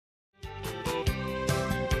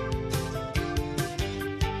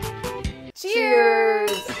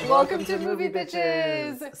Welcome to Movie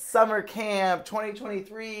Bitches! Summer Camp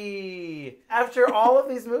 2023. After all of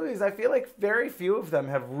these movies, I feel like very few of them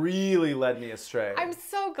have really led me astray. I'm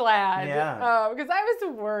so glad. Yeah. Because I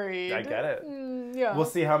was worried. I get it. Yeah. We'll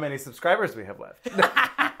see how many subscribers we have left.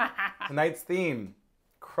 Tonight's theme,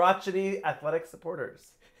 Crotchety Athletic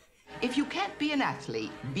Supporters. If you can't be an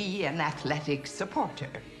athlete, be an athletic supporter.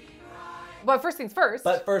 But first things first.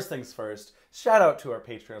 But first things first, shout out to our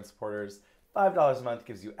Patreon supporters. $5 a month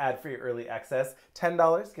gives you ad-free early access.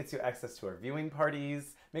 $10 gets you access to our viewing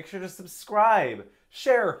parties. Make sure to subscribe,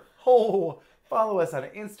 share, follow us on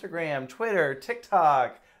Instagram, Twitter,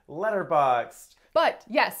 TikTok, Letterboxd. But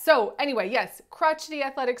yes, so anyway, yes, Crotchety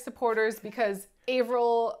Athletic Supporters, because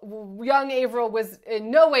Avaryl, young Avaryl, was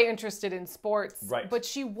in no way interested in sports. Right. But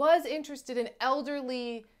she was interested in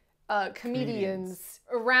elderly comedians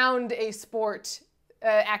around a sport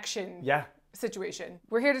action situation.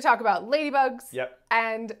 We're here to talk about Ladybugs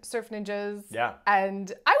and Surf Ninjas. Yeah.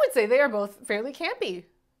 And I would say they are both fairly campy.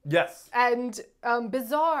 Yes. And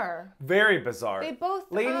bizarre. Very bizarre. They both...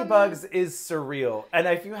 Ladybugs is surreal. And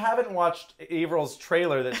if you haven't watched Avryl's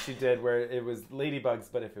trailer that she did where it was Ladybugs,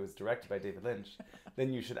 but if it was directed by David Lynch,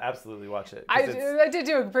 then you should absolutely watch it. I did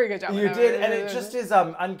do a pretty good job. You did, and it just is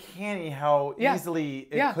uncanny how easily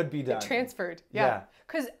it could be done. It transferred. Yeah.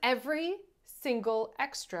 Because every single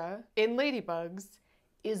extra in Ladybugs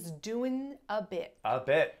is doing a bit. A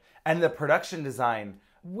bit. And the production design...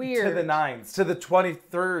 Weird. To the nines, to the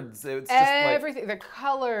 23rds. It's just everything, the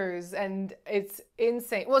colors, and it's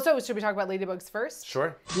insane. Well, so should we talk about Ladybugs first?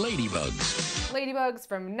 Sure. Ladybugs. Ladybugs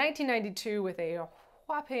from 1992 with a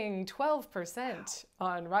whopping 12%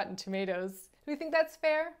 on Rotten Tomatoes. Do we think that's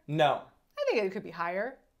fair? No. I think it could be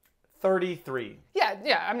higher. 33.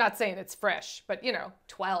 Yeah, I'm not saying it's fresh, but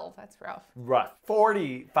 12, that's rough. Rough.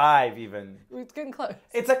 45 even. It's getting close.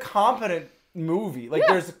 It's a competent movie. Like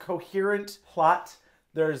there's a coherent plot.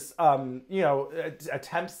 There's,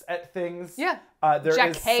 attempts at things. Yeah. There Jackée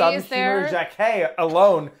is some is humor. there. Jackée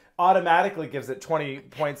alone automatically gives it 20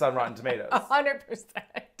 points on Rotten Tomatoes. 100%.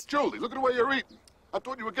 Julie, look at the way you're eating. I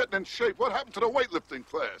thought you were getting in shape. What happened to the weightlifting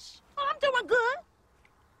class? Oh, I'm doing good.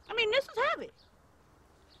 I mean, this is heavy.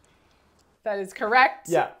 That is correct.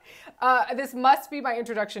 Yeah. This must be my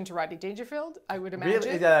introduction to Rodney Dangerfield, I would imagine.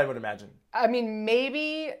 Really? Yeah, I would imagine. I mean,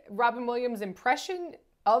 maybe Robin Williams' impression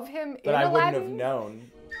of him in Aladdin. But I wouldn't have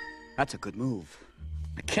known. That's a good move.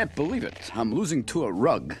 I can't believe it. I'm losing to a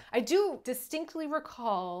rug. I do distinctly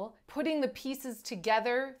recall putting the pieces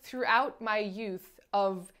together throughout my youth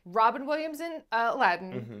of Robin Williams in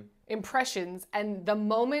Aladdin impressions, and the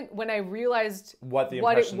moment when I realized what it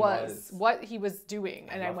was, what he was doing,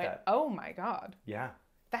 and I went, oh my God. Yeah.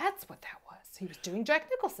 That's what that was. He was doing Jack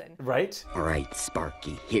Nicholson. Right? All right,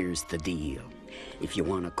 Sparky, here's the deal. If you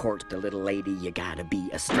want to court the little lady, you gotta be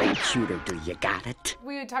a straight shooter. Do you got it?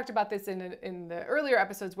 We had talked about this in the earlier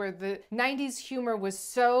episodes where the 90s humor was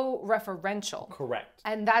so referential. Correct.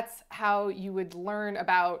 And that's how you would learn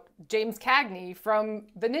about James Cagney from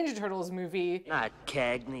the Ninja Turtles movie. Not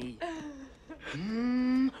Cagney.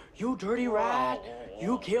 You dirty rat.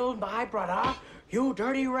 You killed my brother. You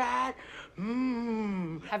dirty rat.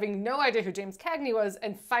 Having no idea who James Cagney was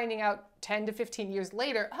and finding out 10 to 15 years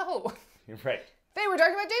later, oh, right. They were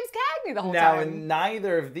talking about James Cagney the whole time. Now, and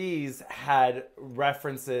neither of these had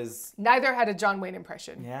references. Neither had a John Wayne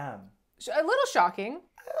impression. Yeah. A little shocking.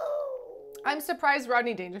 I'm surprised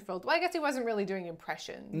Rodney Dangerfield, well, I guess he wasn't really doing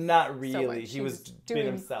impressions. Not really. So much. He was doing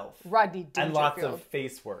himself. Rodney Dangerfield. And lots of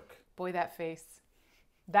face work. Boy, that face.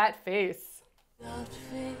 That face. That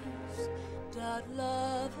face, that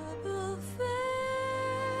lovable face.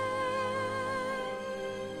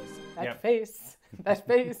 That face. That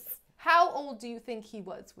face. How old do you think he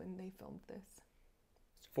was when they filmed this?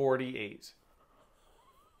 48.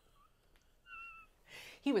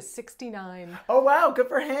 He was 69. Oh, wow. Good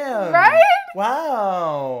for him. Right?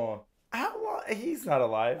 Wow. How long? He's not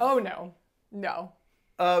alive. Oh, no. No.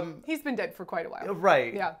 He's been dead for quite a while.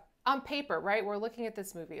 Right. Yeah. On paper, right? We're looking at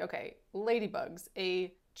this movie. Okay. Ladybugs.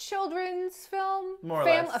 A children's film? More or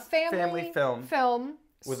less. A family film. Film.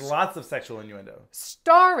 With lots of sexual innuendo.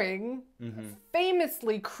 Starring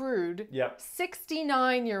famously crude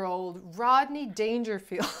 69-year-old Rodney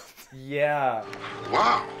Dangerfield. Yeah.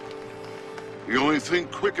 Wow. The only thing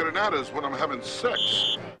quicker than that is when I'm having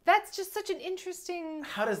sex. That's just such an interesting...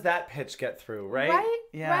 How does that pitch get through, right? Right?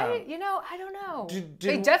 Yeah. Right? I don't know.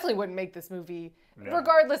 They definitely wouldn't make this movie,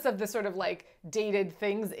 regardless of the sort of like dated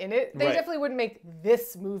things in it. They definitely wouldn't make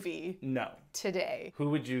this movie today. Who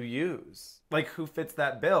would you use? Like, who fits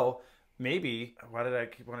that bill? Maybe. Why did I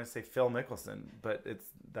keep wanting to say Phil Mickelson? But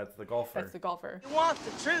that's the golfer. That's the golfer. You want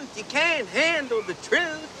the truth, you can't handle the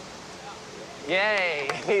truth. Yay,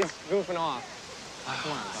 he's goofing off.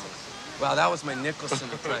 Come on, folks. Wow, that was my Nicholson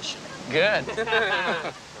impression. Good.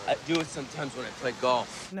 I do it sometimes when I play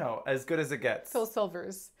golf. No, as good as it gets. Phil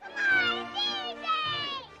Silvers.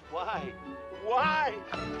 Why? Why?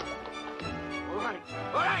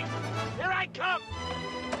 All right, here I come.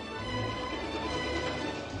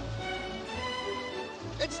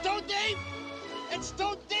 It's too deep. It's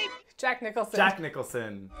too deep. Jack Nicholson. Jack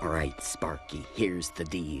Nicholson. All right, Sparky, here's the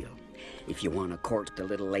deal. If you want to court the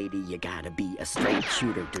little lady, you gotta be a straight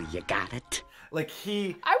shooter. Do you got it? Like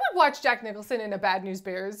I would watch Jack Nicholson in a Bad News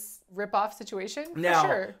Bears ripoff situation. Now, for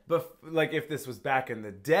sure. But like if this was back in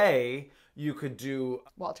the day, you could do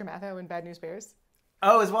Walter Matthau in Bad News Bears.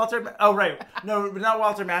 Oh, is Walter? Oh, right. No, not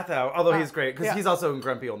Walter Matthau. Although he's great because he's also in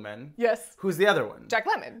Grumpy Old Men. Yes. Who's the other one? Jack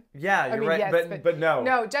Lemmon. Yeah, you're right. Yes, but no.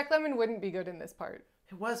 No, Jack Lemmon wouldn't be good in this part.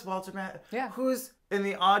 It was Walter Matthau. Yeah. Who's in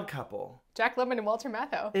The Odd Couple? Jack Lemmon and Walter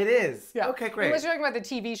Matthau. It is. Yeah. Okay, great. Unless you're talking about the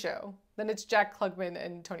TV show, then it's Jack Klugman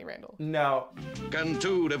and Tony Randall. No. Can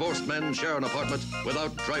two divorced men share an apartment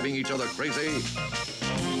without driving each other crazy?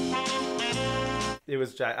 It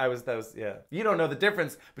was Jack. Yeah. You don't know the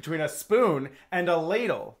difference between a spoon and a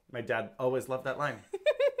ladle. My dad always loved that line.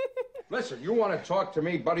 Listen, you want to talk to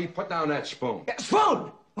me, buddy? Put down that spoon.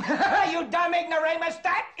 Spoon! You dumb ignoramus,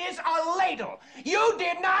 that is a ladle. You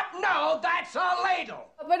did not know that's a ladle.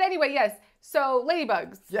 But anyway, yes. So,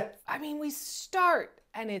 Ladybugs. Yes. I mean, we start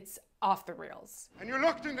and it's off the rails. And you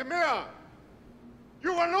looked in the mirror.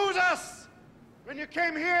 You will lose us when you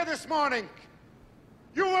came here this morning.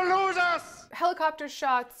 You will lose us. Helicopter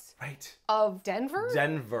shots of Denver?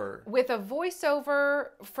 Denver. With a voiceover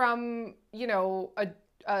from,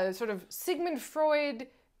 a sort of Sigmund Freud,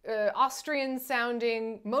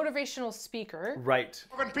 Austrian-sounding motivational speaker. Right.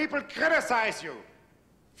 When people criticize you,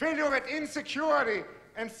 fill you with insecurity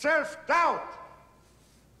and self-doubt,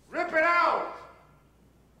 rip it out.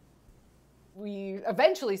 We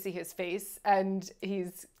eventually see his face, and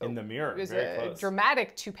he's in the mirror. It was very a close.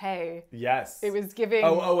 dramatic toupee. Yes. It was giving.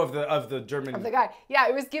 Of the German. Of the guy. Yeah,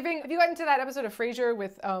 it was giving. Have you gotten to that episode of Frasier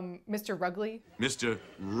with Mr. Rugley? Mr.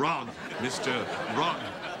 Rug. Mr. Rug.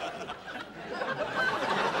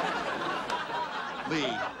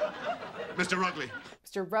 Lee. Mr. Rugley.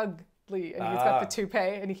 Mr. Rugley, and he's got the toupee,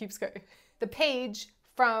 and he keeps going. The page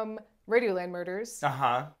from Radioland Murders.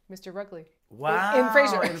 Mr. Rugley. Wow. In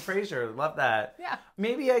Frasier. In Frasier. Love that. Yeah.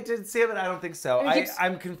 Maybe I did see it, but I don't think so.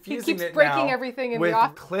 I'm confusing he keeps it breaking now everything in with the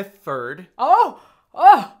office. Clifford. Oh.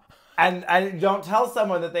 And don't tell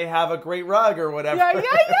someone that they have a great rug or whatever.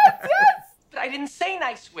 Yes. But I didn't say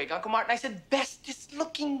nice wig, Uncle Martin. I said bestest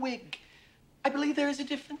looking wig. I believe there is a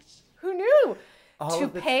difference. Who knew? All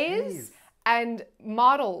of the Toupees and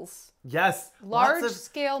models. Yes.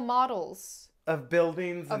 Large-scale models. Of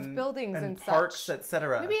buildings and parks,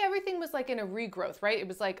 etc. Maybe everything was like in a regrowth, right? It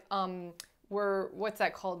was like, what's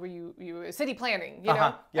that called? Where you city planning, you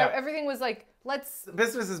know? Yeah. Everything was like,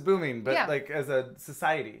 business is booming, but like as a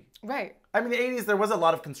society. Right. I mean, the 80s, there was a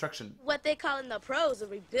lot of construction. What they call in the pros a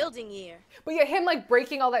rebuilding year. But yeah, him like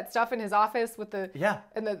breaking all that stuff in his office with the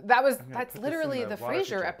and that's literally the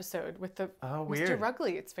Frasier episode with the Mr.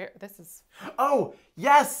 Rugley. It's fair. This is. Oh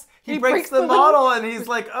yes, he breaks the model and he's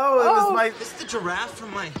like, it was my. Is the giraffe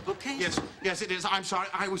from my bookcase? Yes, it is. I'm sorry.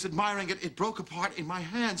 I was admiring it. It broke apart in my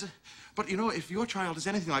hands. But you know, if your child is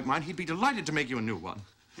anything like mine, he'd be delighted to make you a new one.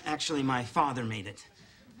 Actually, my father made it.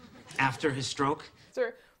 After his stroke.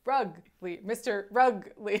 Mr. Rugley. Mr.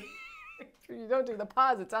 Rugley. You don't do the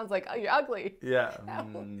pause. It sounds like, you're ugly. Yeah.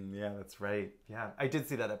 Yeah, that's right. Yeah, I did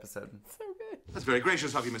see that episode. So good. That's very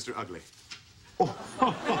gracious of you, Mr. Ugly.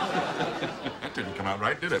 That didn't come out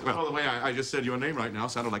right, did it? Well, the way I just said your name right now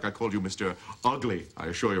sounded like I called you Mr. Ugly. I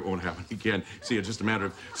assure you it won't happen again. See, it's just a matter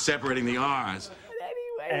of separating the R's.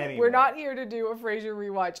 Anyway, we're not here to do a Frasier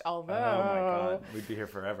rewatch, although... Oh my God, we'd be here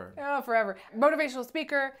forever. Oh, forever. Motivational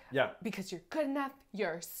speaker. Yeah. Because you're good enough,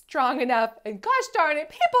 you're strong enough, and gosh darn it,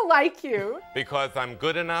 people like you. Because I'm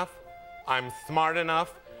good enough, I'm smart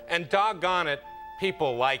enough, and doggone it,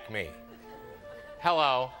 people like me.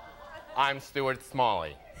 Hello, I'm Stewart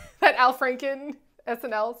Smalley. That Al Franken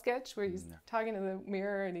SNL sketch where he's talking in the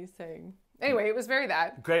mirror and he's saying... Anyway, it was very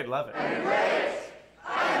that. Great, love it. I'm great.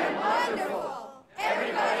 I am wonderful.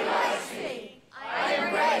 Everybody likes me. I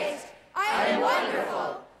am great. I am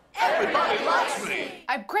wonderful. Everybody likes me.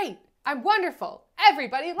 I'm great. I'm wonderful.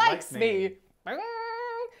 Everybody likes me.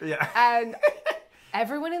 Yeah. And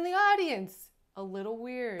everyone in the audience, a little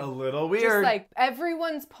weird. A little weird. Just like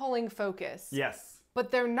everyone's pulling focus. Yes. but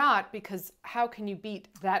they're not, because how can you beat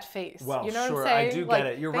that face? Well, you know sure, what I'm saying? I do get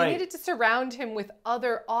it. You're right. They needed to surround him with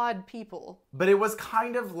other odd people. But it was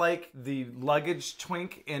kind of like the luggage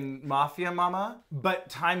twink in Mafia Mamma, but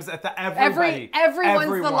times at the everybody.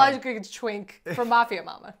 Everyone's the luggage twink from Mafia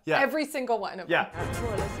Mamma. Yeah. Every single one of them. Yeah.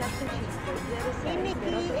 Hey, Nikki,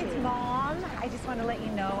 it's Mom. I just want to let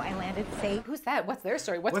you know I landed safe. Who's that? What's their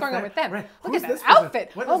story? What's going on with them? Right. Look Who's at that this person?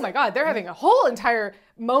 outfit. What Oh is my it? God, they're having a whole entire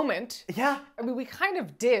moment. Yeah. I mean, we kind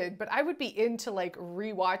of did, but I would be into like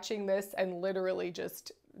rewatching this and literally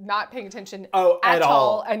just not paying attention at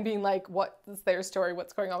all and being like, what's their story?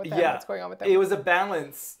 What's going on with them? Yeah. What's going on with them? It was a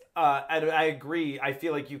balance. And I agree. I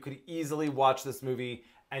feel like you could easily watch this movie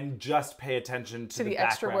and just pay attention to the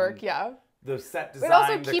extra background. work, yeah. The set It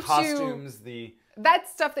also design, the keeps costumes, That's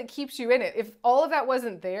stuff that keeps you in it. If all of that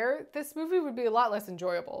wasn't there, this movie would be a lot less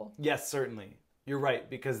enjoyable. Yes, certainly. You're right,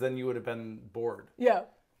 because then you would have been bored. Yeah.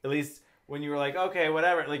 At least when you were like, okay,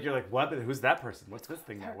 whatever. Like you're like, what? Who's that person? What's this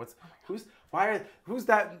thing now? Who's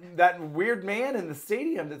that weird man in the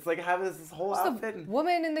stadium that's like having this whole outfit? The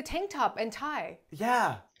woman in the tank top and tie.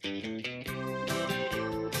 Yeah.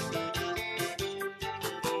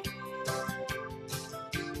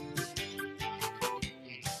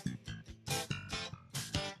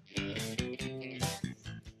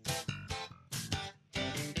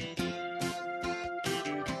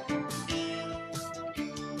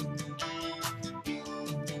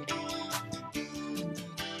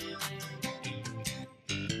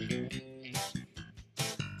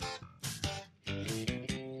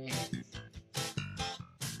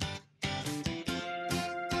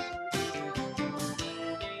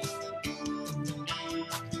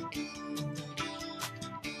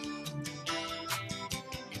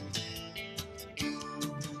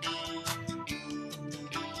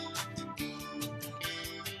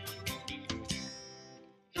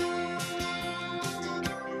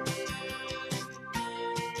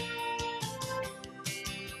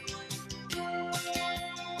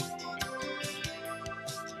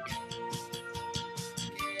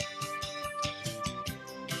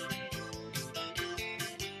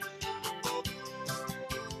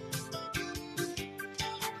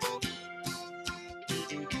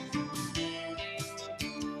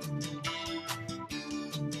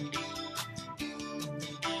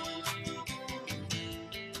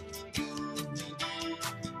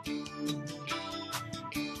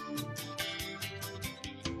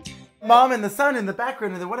 Mom and the son in the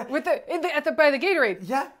background and the what? By the Gatorade.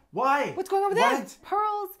 Yeah. Why? What's going on with that?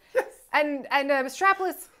 Pearls and a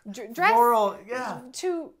strapless dress. Floral. Yeah.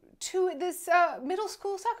 To this middle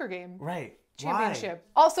school soccer game. Right. Championship.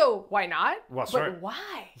 Why? Also, why not? Well, sure. But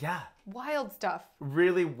why? Yeah. Wild stuff.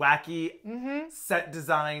 Really wacky set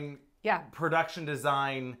design. Yeah. Production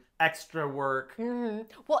design. Extra work.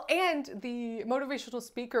 Well, and the motivational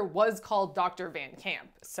speaker was called Dr. Van Camp.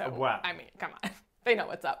 So, wow. I mean, come on. They know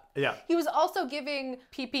what's up. Yeah. He was also giving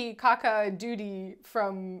pee-pee, caca, and duty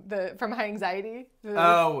from High Anxiety.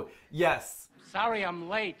 Oh, yes. Sorry I'm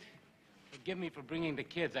late. Forgive me for bringing the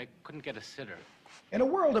kids. I couldn't get a sitter. In a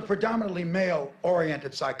world of predominantly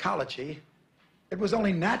male-oriented psychology, it was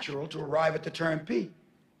only natural to arrive at the term pee.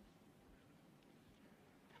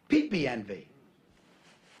 Pee-pee envy.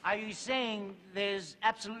 Are you saying there's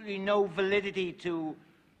absolutely no validity to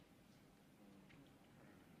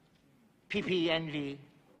pee-pee envy?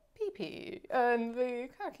 Pee-pee and the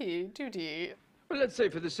cocky duty. Well, let's say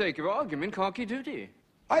for the sake of argument, cocky duty.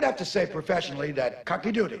 I'd have to say professionally that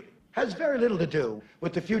cocky duty has very little to do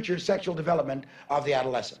with the future sexual development of the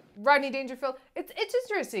adolescent. Rodney Dangerfield, it's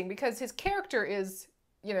interesting because his character is,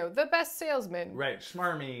 the best salesman. Right,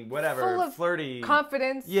 schmarmy, whatever, full of flirty.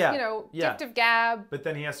 Confidence, gift of gab. But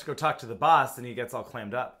then he has to go talk to the boss and he gets all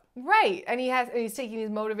clammed up. Right, and he's taking these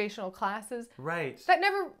motivational classes. Right. That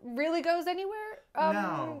never really goes anywhere.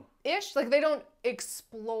 No. Ish, like they don't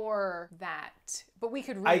explore that, but we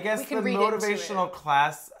could read. I guess we the can read motivational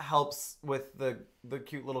class helps with the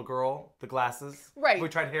cute little girl, the glasses. Right. We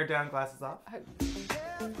tried hair down, glasses off.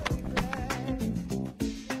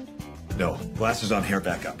 No, glasses on, hair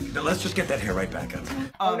back up. Now let's just get that hair right back up.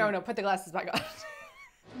 Oh no, put the glasses back on.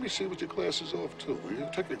 Let me see with your glasses off too. Will you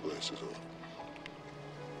take your glasses off?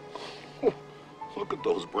 Look at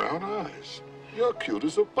those brown eyes. You're cute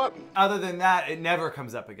as a button. Other than that, it never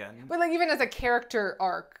comes up again. But like even as a character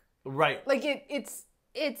arc, right? Like it's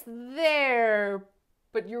there,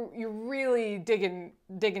 but you're really digging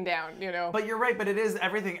down, But you're right. But it is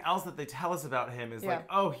everything else that they tell us about him is like,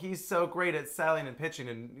 oh, he's so great at selling and pitching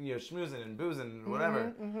and schmoozing and boozing and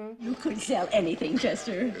whatever. You could sell anything,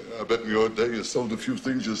 Chester. Yeah, I bet in your day you sold a few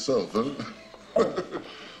things yourself, huh?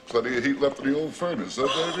 Plenty of heat left in the old furnace,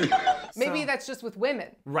 huh, baby? Maybe that's just with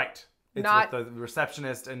women. Right. It's Not with the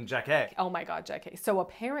receptionist and Jackée. Oh my God, Jackée. So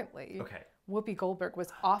apparently, Whoopi Goldberg was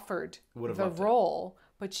offered the role,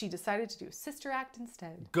 but she decided to do a sister act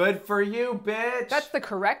instead. Good for you, bitch. That's the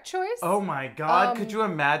correct choice. Oh my God. Could you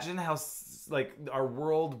imagine how like our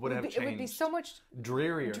world would have changed? It would be so much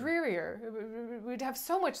drearier. We'd have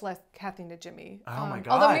so much less Kathy Najimy. Oh my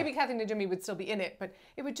God. Although maybe Kathy Najimy would still be in it, but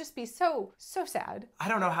it would just be so sad. I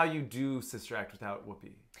don't know how you do Sister Act without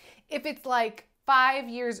Whoopi. If it's like 5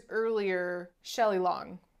 years earlier, Shelley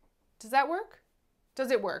Long, does that work?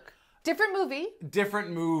 Does it work? Different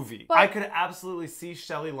movie. But I could absolutely see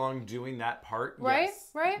Shelley Long doing that part. Right? Yes.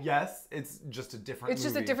 Right? Yes. It's just a different movie. It's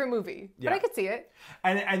just a different movie. Yeah. But I could see it.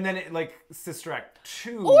 And then it, like Sister Act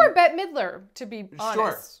 2. Or Bette Midler, to be honest.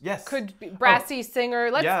 Sure. Yes. Could be brassy singer.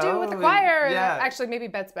 Let's do it with the choir. Yeah. Actually, maybe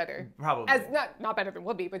Bette's better. Probably. As not better than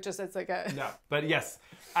Whoopi, but just as like a... No. But yes,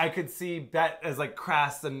 I could see Bette as like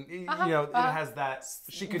crass and, you know, it has that...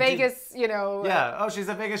 She could Vegas, you know... Yeah. Oh, she's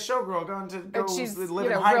a Vegas showgirl going to go she's, live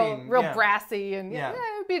in hiding. Real brassy and it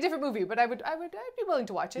would be a different movie, but I'd be willing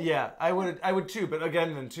to watch it. Yeah, I would too. But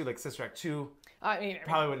again, then too, like Sister Act 2 probably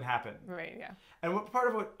wouldn't happen. Right, yeah. And part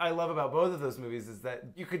of what I love about both of those movies is that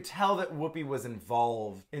you could tell that Whoopi was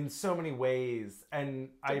involved in so many ways, and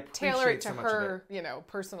I appreciate tailor it to so much her, of it. you know,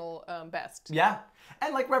 personal best. Yeah,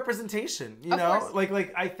 and like representation, you know,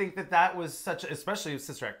 like I think that was such, especially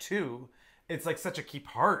Sister Act 2. It's like such a key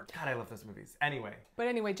part. God, I love those movies. Anyway. But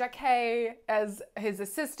anyway, Jackée as his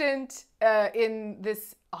assistant in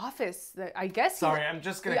this office that I guess. Sorry, I'm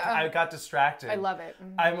just gonna. I got distracted. I love it.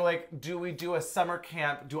 I'm like, do we do a summer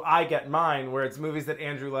camp? Do I get mine where it's movies that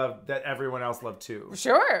Andrew loved that everyone else loved too?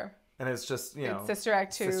 Sure. And it's just it's Sister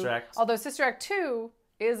Act 2. Sister Act. Although Sister Act 2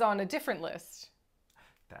 is on a different list.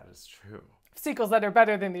 That is true. Sequels that are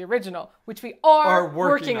better than the original, which we are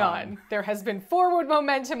working on. There has been forward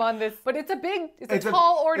momentum on this, but it's a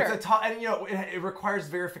tall order. It's a tall, and you know, it requires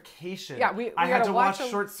verification. Yeah, we had to watch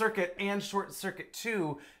Short Circuit and Short Circuit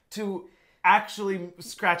 2 to actually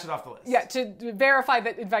scratch it off the list. Yeah, to verify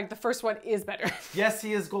that in fact the first one is better. Yes,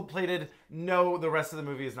 he is gold-plated. No, the rest of the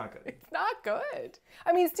movie is not good. It's not good.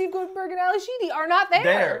 I mean, Steve Guttenberg and Ali Sheedy are not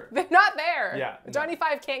there. They're not there. Yeah. Johnny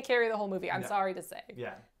Five can't carry the whole movie. I'm sorry to say.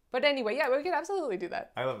 Yeah. But anyway, yeah, we could absolutely do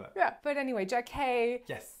that. I love that. Yeah. But anyway, Jackée,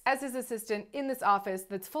 as his assistant in this office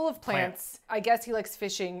that's full of plants. I guess he likes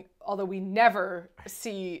fishing, although we never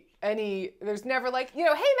see any, there's never like, you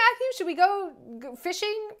know, hey Matthew, should we go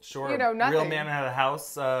fishing? Sure. You know, nothing. Real Man Had a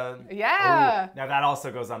House. Yeah. Now that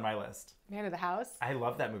also goes on my list. Man of the House. I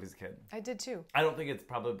loved that movie as a kid. I did too. I don't think it's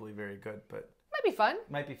probably very good, but... Might be fun.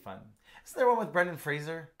 Might be fun. Is there one with Brendan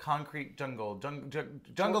Fraser? Concrete Jungle.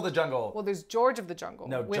 Jungle the Jungle. Well, there's George of the Jungle.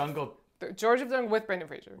 No, Jungle... George of the Jungle with Brendan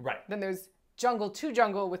Fraser. Right. Then there's Jungle to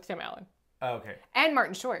Jungle with Tim Allen. Oh, okay. And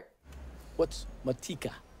Martin Short. What's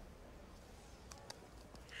Matika?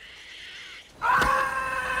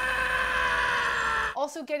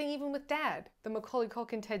 Also Getting Even with Dad, the Macaulay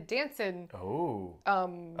Culkin Ted Danson. Oh.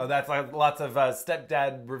 Oh, that's like lots of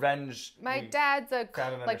stepdad revenge. My dad's a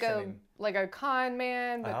like a con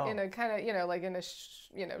man, but in a kind of, you know, like in a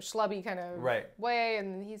schlubby kind of way,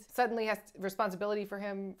 and he suddenly has responsibility for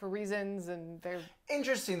him for reasons, and they're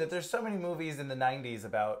interesting that there's so many movies in the 90s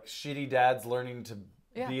about shitty dads learning to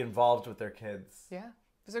be involved with their kids. Yeah.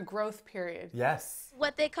 There's a growth period. Yes.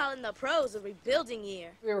 What they call in the pros a rebuilding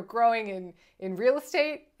year. We were growing in real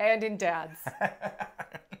estate and in dads.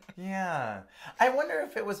 Yeah. I wonder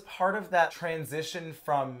if it was part of that transition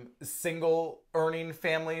from single earning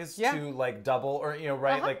families to like double or, you know,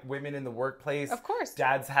 right? Like women in the workplace. Of course.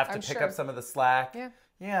 Dads have to pick up some of the slack. Yeah.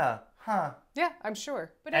 Yeah. Huh. Yeah, I'm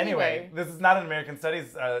sure. But anyway, this is not an American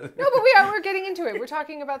Studies. No, but we're getting into it. We're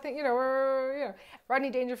talking about things, you know, Rodney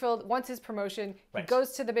Dangerfield wants his promotion. He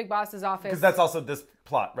goes to the big boss's office. Because that's also this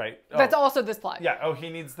plot, right? That's also this plot. Yeah. Oh, he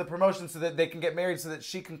needs the promotion so that they can get married so that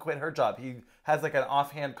she can quit her job. He has like an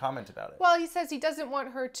offhand comment about it. Well, he says he doesn't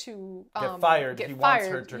want her to get fired. He wants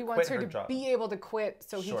her to quit her job. Be able to quit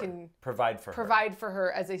so he can provide for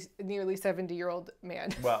her as a nearly 70-year-old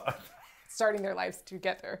man. Well, starting their lives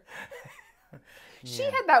together. She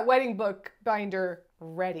had that wedding book binder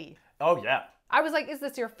ready. Oh, yeah. I was like, is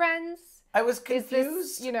this your friend's? I was confused.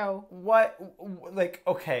 Is this, you know. What, like,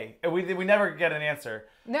 okay. We never get an answer.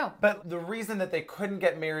 No. But the reason that they couldn't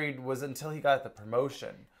get married was until he got the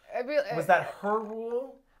promotion. Was that her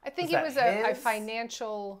rule? I think it was a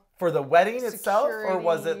financial... For the wedding itself? Or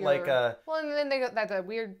was it like a... Well, and then they got that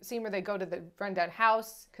weird scene where they go to the rundown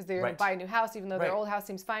house because they're going to buy a new house even though their old house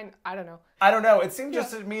seems fine. I don't know. I don't know. It seemed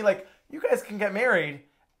just to me like, you guys can get married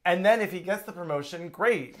And then if he gets the promotion,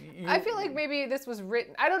 great. I feel like maybe this was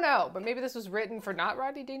written, I don't know, but maybe this was written for not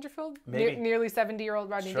Rodney Dangerfield, maybe. Nearly 70-year-old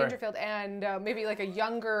Rodney Dangerfield, and maybe like a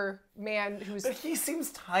younger man who's... But he seems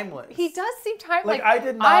timeless. He does seem timeless. Like, I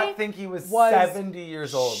did not think he was 70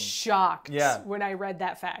 years old. Shocked when I read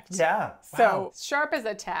that fact. Yeah. So, sharp as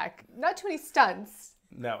a tack. Not too many stunts.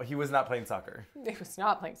 No, he was not playing soccer. He was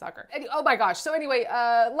not playing soccer. Oh my gosh. So anyway,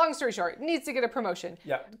 long story short, needs to get a promotion.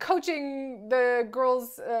 Yeah. Coaching the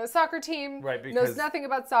girls' soccer team. Right, because... Knows nothing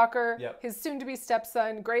about soccer. Yep. His soon-to-be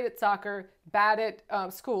stepson, great at soccer, bad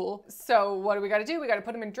at school. So what do we got to do? We got to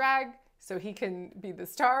put him in drag so he can be the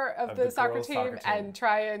star of the soccer team and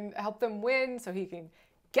try and help them win so he can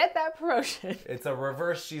get that promotion. It's a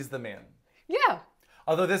reverse She's the Man. Yeah.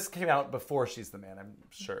 Although this came out before She's the Man, I'm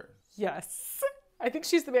sure. Yes. I think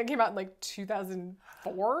She's the Man came out in like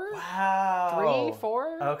 2004. Wow. 3,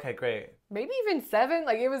 4. Okay, great. Maybe even 7.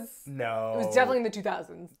 Like it was. No. It was definitely in the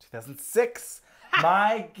 2000s. 2006.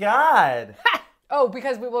 My God. Oh,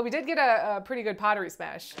 because we did get a pretty good pottery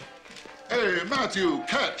smash. Hey, Matthew,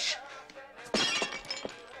 catch.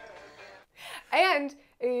 And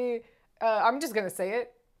I'm just gonna say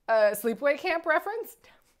it. Sleepaway Camp reference.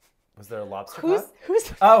 Was there a lobster pot?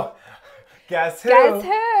 Who's? Oh. Guess who? Guess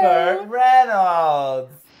who? Burt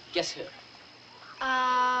Reynolds. Guess who?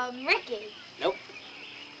 Ricky. Nope.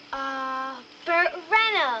 Burt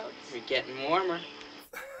Reynolds. You're getting warmer.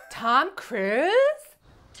 Tom Cruise?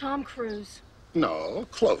 Tom Cruise. No,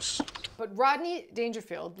 close. But Rodney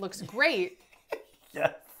Dangerfield looks great.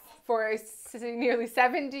 Yes. For a nearly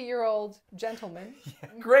 70-year-old gentleman. Yeah,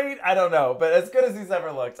 great, I don't know, but as good as he's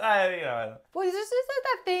ever looked, I don't know. Well, isn't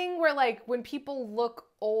that thing where like when people look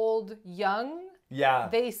old young,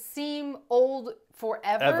 they seem old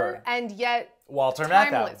forever, and yet Walter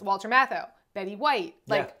timeless. Matthau. Walter Matthau, Betty White.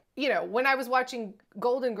 Like, you know, when I was watching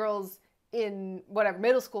Golden Girls in whatever,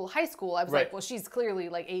 middle school, high school, I was like, well, she's clearly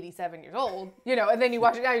like 87 years old, you know, and then you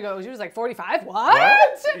watch it now, you go, she was like 45? What?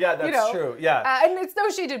 Yeah, that's true, yeah. And it's no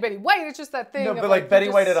shade to Betty White, it's just that thing No, of but like Betty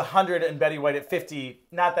White at 100 and Betty White at 50,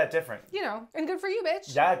 not that different. You know, and good for you,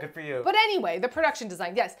 bitch. Yeah, good for you. But anyway, the production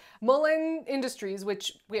design, yes. Mullen Industries,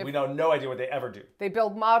 which we know no idea what they ever do. They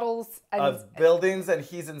build models. Of buildings, and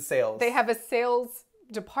he's in sales. They have a sales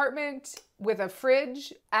department with a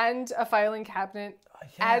fridge and a filing cabinet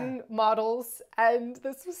and models, and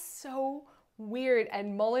this was so weird.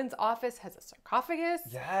 And Mullen's office has a sarcophagus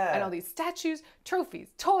and all these statues, trophies,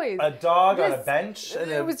 toys. A dog on a bench.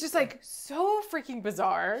 And it was just like so freaking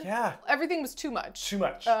bizarre. Yeah. Everything was too much. Too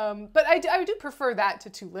much. But I do prefer that to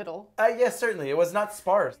too little. Yes, certainly. It was not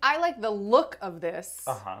sparse. I like the look of this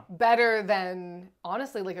better than,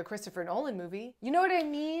 honestly, like a Christopher Nolan movie. You know what I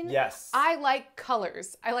mean? Yes. I like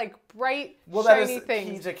colors. I like bright, shiny that is things.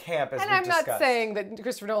 key to camp, as and we've I'm not discussed. saying that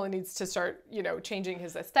Christopher Nolan needs to start, you know, changing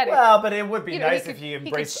his aesthetic. Well, but it would be nice he if he could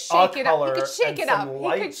embraced shake a it color up. He could shake and it some up.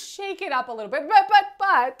 light. He could shake it up a little bit.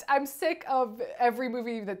 But I'm sick of every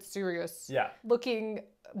movie that's serious. Yeah. Looking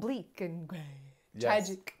bleak and gray.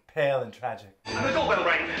 Tragic. Pale and tragic. And the doorbell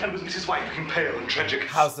rang, and it was Mrs. White looking pale and tragic.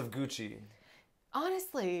 House of Gucci.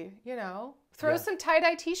 Honestly, you know, throw some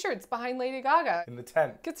tie-dye t-shirts behind Lady Gaga. In the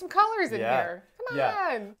tent. Get some colors in here. Come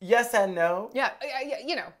on. Yes and no. Yeah,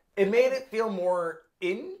 you know. It made it feel more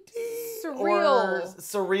indie? Surreal. Or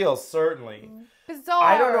surreal, certainly. Bizarre.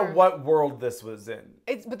 I don't know what world this was in.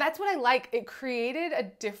 But that's what I like. It created a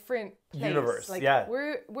different place. Universe, like, yeah.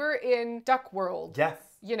 We're in Duck World. Yes.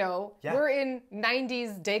 You know, Yeah. we're in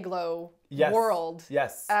 90s Dayglow Yes. world.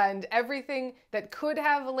 Yes. And everything that could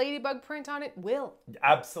have a ladybug print on it will.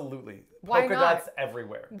 Absolutely. Why Polka not? dots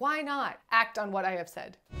everywhere. Why not? Act on what I have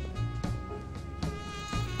said.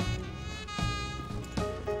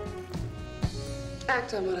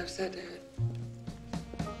 Act on what I've said, Dad.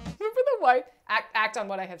 Remember the white? Act on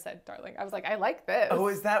what I have said, darling. I was like, I like this. Oh,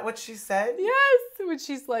 is that what she said? Yes. When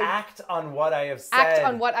she's like, Act on what I have said. act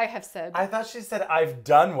on what I have said. I thought she said, I've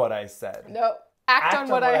done what I said. No. Act on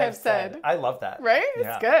what I have said. I love that. Right?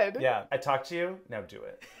 Yeah. It's good. Yeah. I talked to you, now do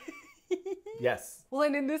it. Yes. Well,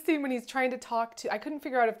 and in this scene when he's trying to talk to, I couldn't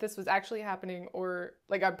figure out if this was actually happening or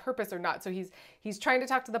like on purpose or not. So he's trying to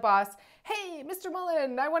talk to the boss. Hey, Mr.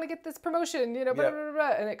 Mullen, I want to get this promotion, you know, blah, blah, blah,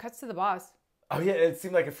 blah. And it cuts to the boss. Oh yeah, it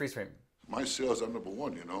seemed like a freeze frame. My sales are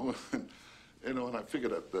 #1, you know. And I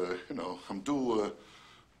figured that, I'm due,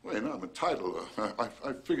 I'm entitled.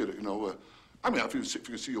 I figured, I mean, if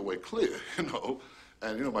you see your way clear,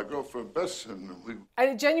 And, my girlfriend Bess and we...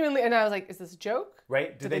 And genuinely, and I was like, is this a joke?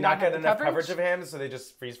 Right? Did they not get enough coverage of him, so they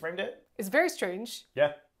just freeze framed it? It's very strange.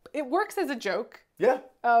 Yeah. It works as a joke. Yeah.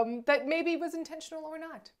 That maybe was intentional or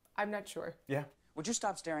not. I'm not sure. Yeah. Would you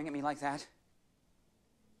stop staring at me like that?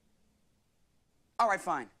 All right,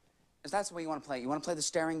 fine. If that's the way you want to play it, you want to play the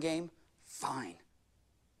staring game? Fine.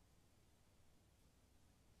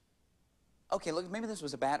 Okay, look, maybe this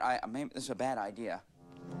was a bad idea.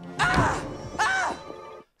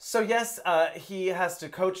 So yes, he has to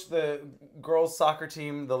coach the girls' soccer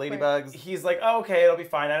team, the Ladybugs. Right. He's like, oh, okay, it'll be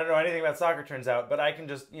fine. I don't know anything about soccer, turns out, but I can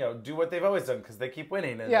just, do what they've always done because they keep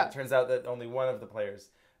winning. And it turns out that only one of the players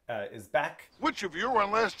is back. Which of you were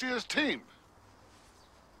on last year's team?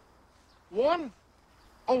 One?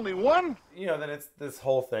 Only one? Then it's this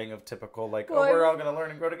whole thing of typical, like, oh, we're all going to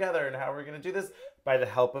learn and grow together, and how are we going to do this? By the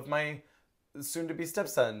help of my soon-to-be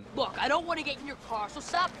stepson. Look, I don't want to get in your car, so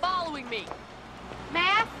stop following me.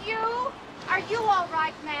 Matthew? Are you all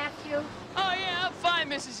right, Matthew? Oh, yeah, I'm fine,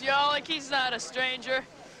 Mrs. Yolick. He's not a stranger.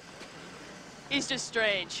 He's just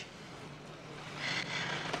strange.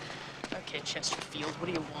 Okay, Chesterfield, what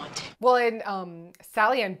do you want? Well, in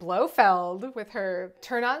Sally Ann Blofeld with her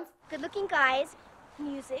turn-ons. Good-looking guys,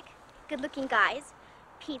 music, good-looking guys,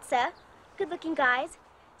 pizza, good-looking guys,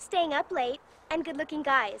 staying up late, and good-looking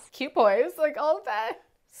guys. Cute boys, like all of that.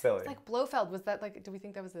 Silly. It's like Blofeld, was that like, do we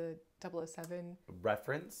think that was a 007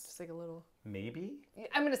 reference? Just like a little. Maybe?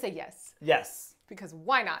 I'm going to say yes. Yes. Because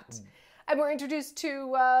why not? And we're introduced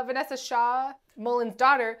to Vanessa Shaw, Mullen's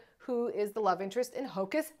daughter, who is the love interest in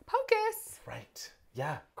Hocus Pocus. Right.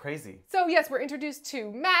 Yeah, crazy. So yes, we're introduced to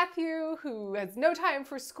Matthew, who has no time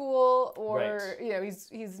for school, or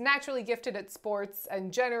he's naturally gifted at sports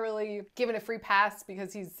and generally given a free pass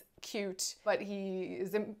because he's cute, but he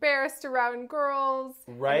is embarrassed around girls.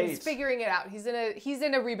 Right. He's figuring it out. He's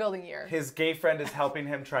in a rebuilding year. His gay friend is helping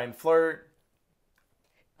him try and flirt.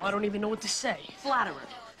 I don't even know what to say. Flatter her.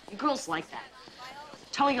 And girls like that.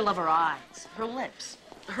 Tell her you love her eyes, her lips,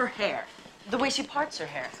 her hair, the way she parts her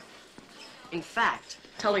hair. In fact,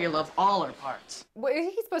 tell her you love all her parts. Well,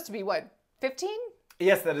 he's supposed to be, what, 15?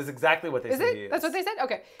 Yes, that is exactly what they said he is. That's what they said?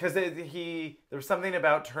 Okay. Because there was something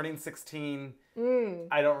about turning 16.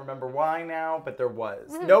 I don't remember why now, but there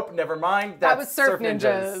was. Nope, never mind. That was Surf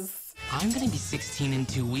Ninjas. I'm gonna be 16 in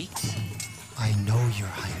 2 weeks. I know, Your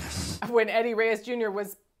Highness. When Eddie Reyes Jr.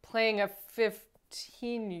 was playing a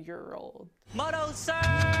 15-year-old. Moto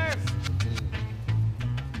surf!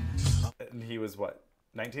 And he was what,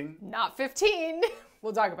 19? Not 15.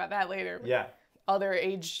 We'll talk about that later. Yeah. Other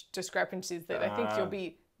age discrepancies that I think you'll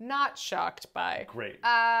be not shocked by. Great.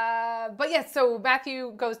 But yes, so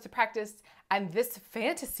Matthew goes to practice, and this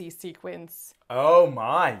fantasy sequence. Oh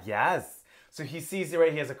my, yes. So he sees,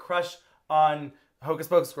 right, he has a crush on Hocus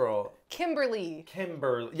Pocus girl. Kimberly.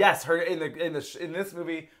 Yes, her in this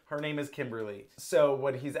movie, her name is Kimberly. So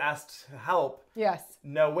when he's asked to help, yes.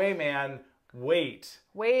 No way, man. Wait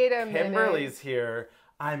a minute. Kimberly's here.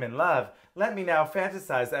 I'm in love. Let me now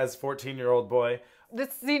fantasize as 14-year-old boy.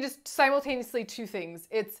 This scene is simultaneously two things.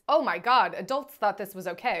 It's, oh my God, adults thought this was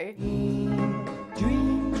okay.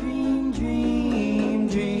 Dream.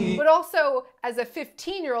 But also, as a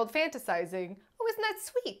 15-year-old fantasizing, oh, isn't that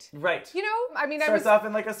sweet? Right. I mean, starts off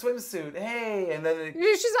in like a swimsuit. Hey, and then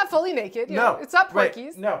she's not fully naked. No, it's not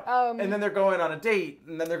Porky's. Right. No. And then they're going on a date,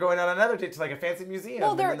 and then they're going on another date to like a fancy museum.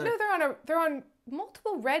 Well, they're on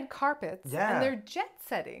multiple red carpets. Yeah. And they're jet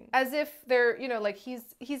setting, as if they're like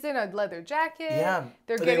he's in a leather jacket. Yeah.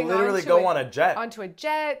 They literally go on a jet. Onto a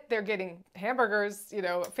jet. They're getting hamburgers.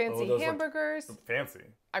 Fancy hamburgers. Fancy.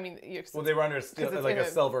 I mean, well, they were under a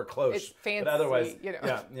silver cloche. It's fancy, but otherwise,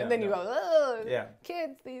 and then you go, oh,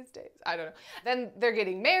 kids these days. I don't know. Then they're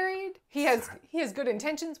getting married. He has good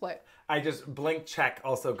intentions. What? I just Blink Check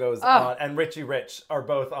also goes on, and Richie Rich are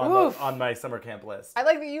both on my summer camp list. I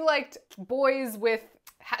like that you liked boys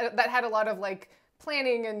that had a lot of like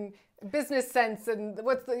planning and business sense and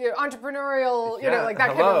what's the entrepreneurial, like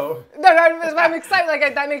that kind of. No, I'm excited.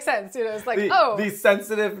 Like that makes sense. It's like these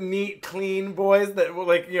sensitive, neat, clean boys that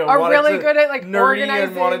are really good at like nerdy organizing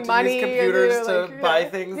and wanted to money use computers to buy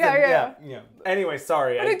things. Yeah. Anyway,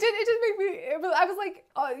 sorry. But it did make me. I was like,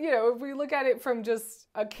 if we look at it from just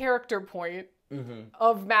a character point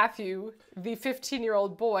of Matthew, the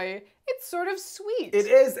 15-year-old boy, it's sort of sweet. It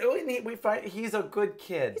is. We find he's a good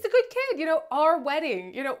kid. He's a good kid. Our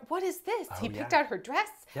wedding. What is this? He picked out her dress.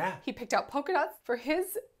 Yeah. He picked out polka dots for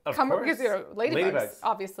his. Of course. Because, Ladybugs,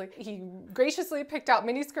 obviously. He graciously picked out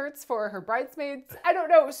miniskirts for her bridesmaids. I don't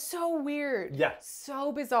know. So weird. Yeah.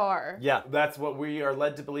 So bizarre. Yeah. That's what we are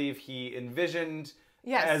led to believe he envisioned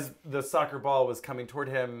as the soccer ball was coming toward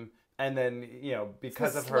him. And then,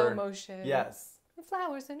 because of her. Slow motion. Yes.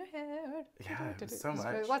 flowers in her hair. Yeah, it was so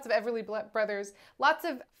much. Lots of Everly Brothers. Lots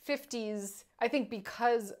of 50s, I think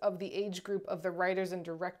because of the age group of the writers and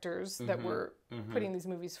directors that were putting these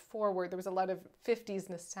movies forward, there was a lot of 50s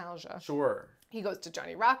nostalgia. Sure. He goes to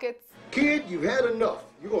Johnny Rockets. Kid, you've had enough.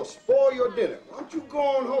 You're going to spoil your dinner. Why don't you go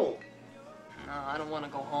on home? No, I don't want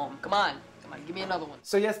to go home. Come on, give me another one.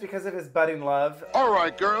 So yes, because of his budding love. All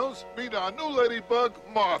right, girls, meet our new ladybug,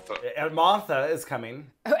 Martha. And Martha is coming.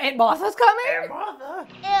 Oh, Aunt Martha's coming? Aunt Martha.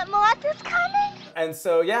 Aunt Martha's coming? And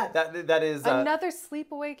so yeah, that is another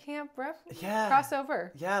Sleepaway Camp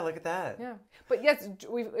crossover. Yeah, look at that. Yeah, but yes,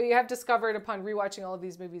 we have discovered upon rewatching all of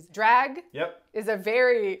these movies, drag is a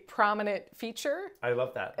very prominent feature. I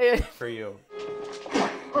love that for you.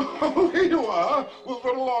 Oh, here you are. We'll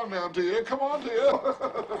run along now, dear. Come on, dear.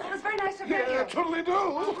 It was very nice of you. Yeah, totally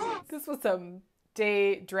do. This was some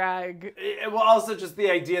day drag. Well, also just the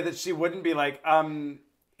idea that she wouldn't be like,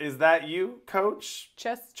 is that you, Coach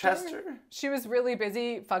Chester? She was really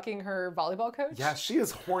busy fucking her volleyball coach. Yeah, she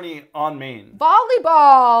is horny on main.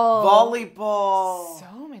 Volleyball!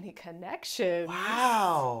 So many connections.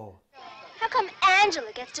 Wow. How come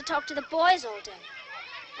Angela gets to talk to the boys all day?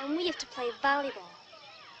 And we have to play volleyball?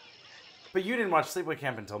 But you didn't watch Sleepaway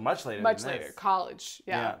Camp until much later Much than later, this. college,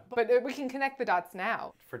 yeah. But we can connect the dots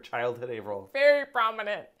now. For childhood Avaryl. Very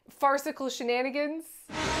prominent. Farcical shenanigans.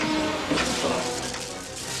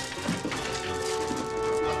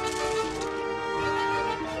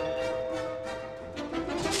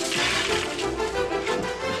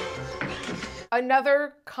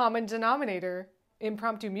 Another common denominator,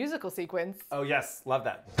 impromptu musical sequence. Oh yes, love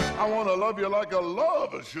that. I want to love you like a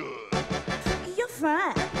lover should. You're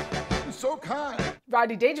fine. You're so kind.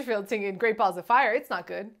 Rodney Dangerfield singing Great Balls of Fire. It's not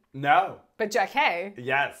good. No. But Jackée.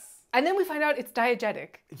 Yes. And then we find out it's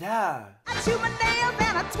diegetic. Yeah. I chew my nails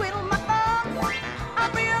and I twiddle my thumbs.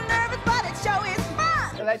 I'm real nervous, but it sure is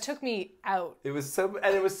fun. So that took me out. It was so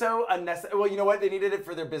unnecessary. Well, you know what? They needed it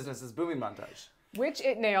for their Business is Booming montage. Which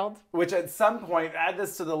it nailed. Which at some point, add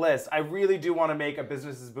this to the list. I really do want to make a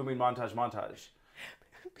Business is Booming montage.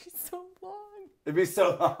 It'd be so long. It'd be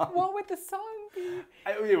so long. What would the song be?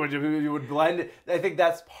 You would blend it. I think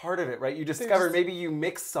that's part of it, right? You discover maybe you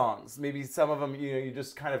mix songs. Maybe some of them, you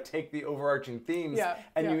just kind of take the overarching themes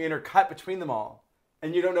and you intercut between them all.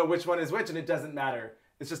 And you don't know which one is which, and it doesn't matter.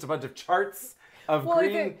 It's just a bunch of charts of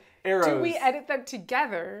green arrows. Do we edit them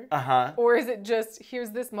together? Or is it just, here's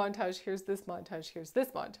this montage, here's this montage, here's this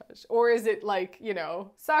montage? Or is it like,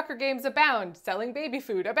 soccer games abound, selling baby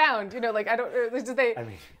food abound? I don't, do they... I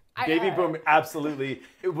mean... Baby Boom, absolutely.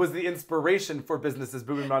 It was the inspiration for Business's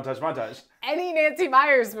Booming montage. Any Nancy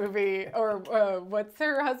Meyers movie, or what's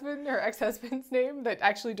her ex-husband's name that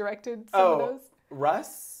actually directed some of those?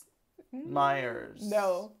 Russ Myers.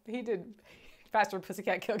 No, he did Faster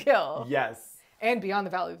Pussycat Kill Kill. Yes. And Beyond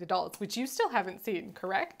the Valley of the Dolls, which you still haven't seen,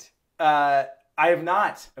 correct? I have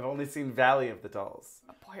not. I've only seen Valley of the Dolls.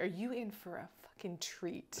 Oh boy, are you in for a fucking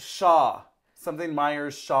treat. Shaw. Something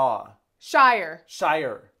Myers Shaw. Shire.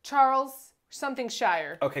 Charles something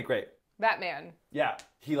Shire. Okay, great. That man. Yeah.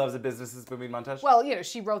 He loves a Business is Booming montage? Well,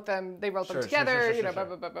 she wrote them, they wrote them together,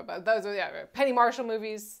 Those are, Penny Marshall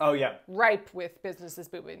movies. Oh, yeah. Ripe with Business is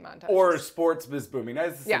Booming montages. Or Sports is Booming.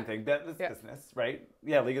 That's the same thing. That's business, right?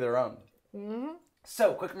 Yeah, League of Their Own. Mm-hmm.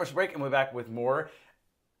 So, quick commercial break, and we're back with more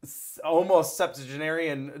almost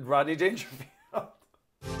septuagenarian Rodney Dangerfield.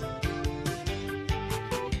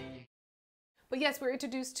 But yes, we're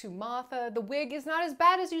introduced to Martha. The wig is not as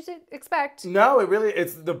bad as you expect. No,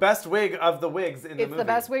 it's the best wig of the wigs in the movie. It's the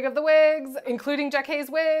best wig of the wigs, including Jackée's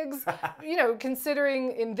wigs.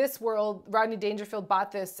 Considering in this world, Rodney Dangerfield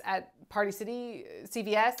bought this at Party City,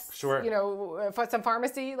 CVS. Sure. For some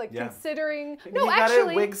pharmacy. Considering... No, actually...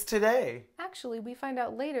 got wigs today. Actually, we find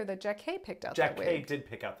out later that Jackée picked out that wig. Jackée did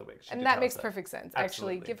pick out the wig. And that makes perfect sense.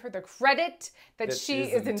 Absolutely. Actually, give her the credit that she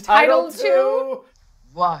is entitled to.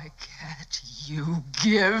 Why can't you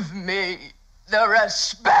give me the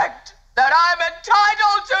respect that I'm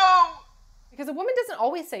entitled to? Because a woman doesn't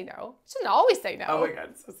always say no. She doesn't always say no. Oh my God,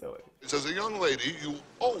 it's so silly. As a young lady, you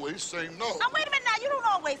always say no. Now, wait a minute now. You don't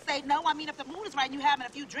always say no. I mean, if the mood is right and you're having a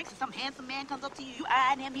few drinks and some handsome man comes up to you, you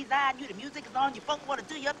eyeing him, he's eyeing you, the music is on, you both want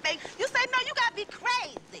to do your thing, you say no, you gotta be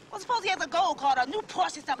crazy. Well, suppose he has a gold card or a new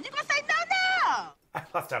Porsche or something. You're gonna say no. I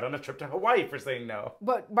lost out on a trip to Hawaii for saying no.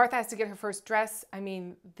 But Martha has to get her first dress. I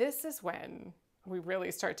mean, this is when we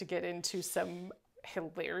really start to get into some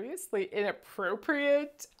hilariously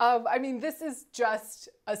inappropriate this is just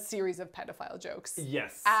a series of pedophile jokes.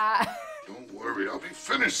 Yes. Don't worry, I'll be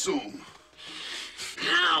finished soon.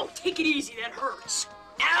 Ow! Take it easy, that hurts.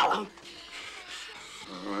 Ow!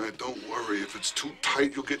 All right, don't worry. If it's too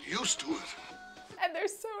tight, you'll get used to it. And they're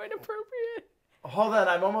so inappropriate. Hold on,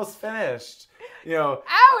 I'm almost finished. You know.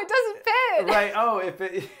 Ow, it doesn't fit. Right. Oh, if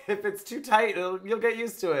it's too tight, you'll get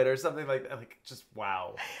used to it or something like that. Like, just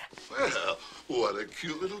wow. Well, what a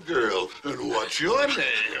cute little girl. And what's your name?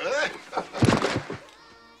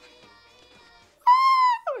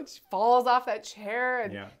 She falls off that chair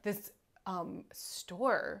and Yeah. this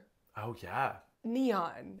store. Oh yeah.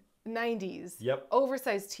 Neon. 90s. Yep.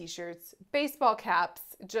 Oversized t-shirts, baseball caps,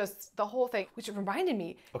 just the whole thing. Which reminded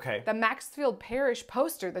me. Okay. The Maxfield Parish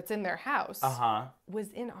poster that's in their house. Uh-huh.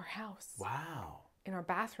 Was in our house. Wow. In our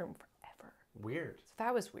bathroom forever. Weird. So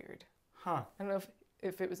that was weird. Huh. I don't know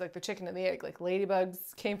if it was like the chicken and the egg, like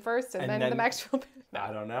Ladybugs came first and then the Maxfield. No,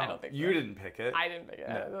 I don't know. I don't think you didn't pick it. I didn't pick it.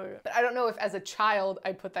 No. But I don't know if as a child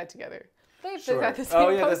I put that together. They've got the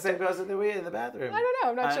same the poster. same poster that we had in the bathroom. I don't know.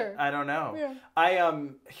 I'm not sure. I don't know.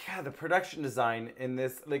 Yeah. The production design in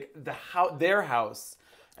this, like their house,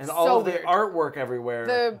 and So all of the weird. artwork everywhere.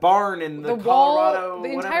 The barn in the wall, Colorado,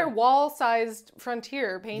 the whatever. entire wall-sized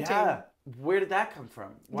frontier painting. Yeah. Where did that come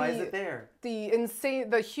from? Why is it there? The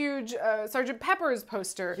huge Sgt. Pepper's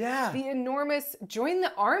poster. Yeah. The enormous Join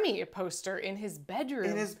the Army poster in his bedroom.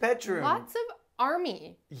 In his bedroom. Lots of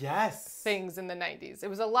army. Yes. Things in the 90s. It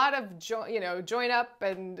was a lot of join up,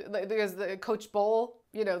 and there's the Coach Bull,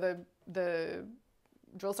 the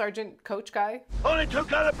drill sergeant coach guy. Only two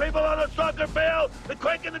kind of people on a soccer field, the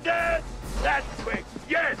quick and the dead. That's quick.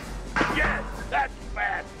 Yes, that's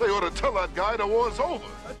fast. They ought to tell that guy the war's over.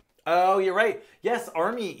 Oh, you're right. Yes,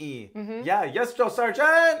 Army E. Mm-hmm. Yeah, yes, Drill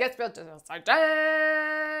Sergeant. Yes, Drill Sergeant.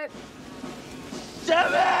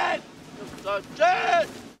 Damn it! Sergeant!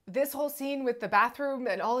 This whole scene with the bathroom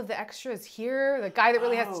and all of the extras here, the guy that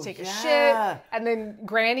really has to take a yeah. shit, and then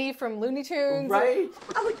Granny from Looney Tunes. Right.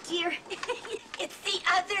 Oh dear, it's the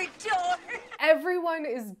other door. Everyone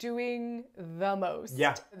is doing the most.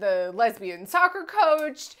 Yeah. The lesbian soccer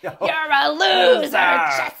coach, Oh. you're a loser,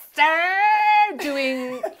 Chester,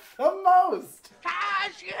 doing the most.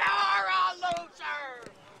 Cause you're a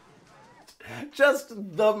loser. Just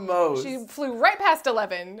the most. She flew right past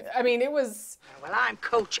 11. I mean, it was... Well, I'm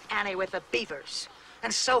Coach Annie with the Beavers.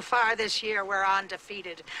 And so far this year, we're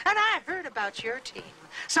undefeated. And I heard about your team.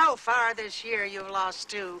 So far this year, you've lost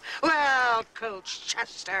 2. Well, Coach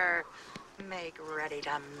Chester, make ready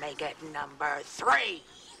to make it number 3.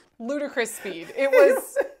 Ludicrous speed. It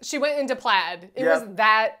was... She went into plaid. It was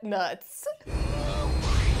that nuts.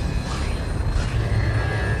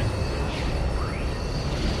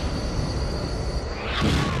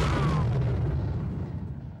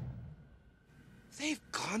 They've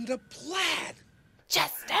gone to plaid.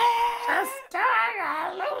 Chester,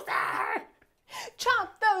 a loser. Chomp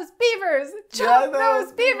those beavers. Chomp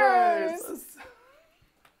those beavers.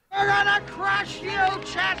 We're gonna crush you,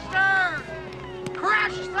 Chester.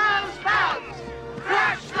 Crush those bugs.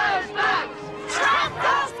 Crush those bugs. Chomp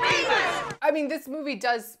those beavers. I mean, this movie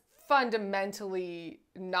does fundamentally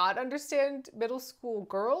not understand middle school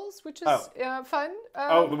girls, which is fun.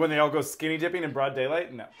 When they all go skinny dipping in broad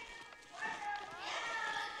daylight? No.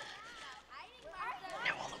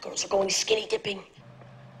 Girls are going skinny dipping.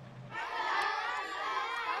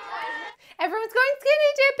 Everyone's going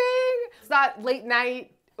skinny dipping. It's not late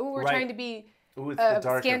night. Ooh, we're Right. trying to be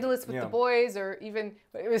scandalous with the boys, or even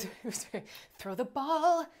it was throw the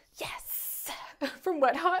ball. Yes, from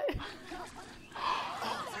Wet Hot.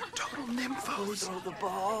 Total nymphos. Throw the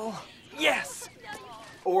ball. Yes.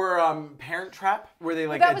 Or Parent Trap, where they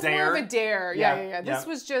like that a was dare. more of a dare. Yeah. This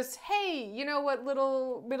was just, hey, you know what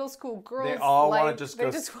little middle school girls They all like? want to just they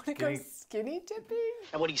go just want to go skinny dipping.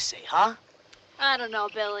 Now, what do you say, huh? I don't know,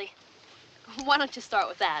 Billy. Why don't you start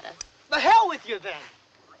with Ada? The hell with you, then.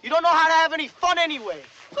 You don't know how to have any fun anyway.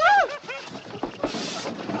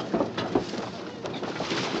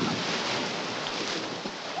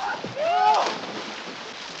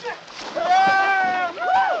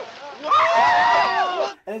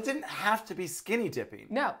 And it didn't have to be skinny dipping.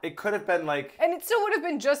 No. It could have been like... And it still would have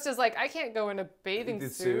been just as like, I can't go in a bathing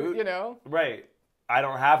suit, you know? Right. I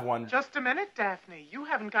don't have one. Just a minute, Daphne. You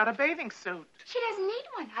haven't got a bathing suit. She doesn't need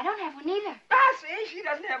one. I don't have one either. Ah, see? She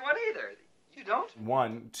doesn't have one either. You don't?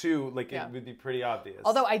 1, 2, like it would be pretty obvious.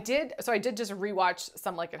 Although I did just rewatch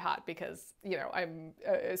Some Like It Hot because, you know, I'm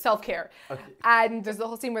self-care. Okay. And there's the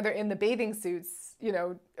whole scene where they're in the bathing suits, you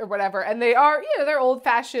know, or whatever. And they are, you know, they're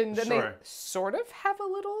old-fashioned and they sort of have a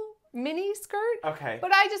little mini skirt. Okay.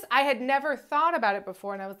 But I had never thought about it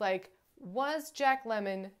before. And I was like, was Jack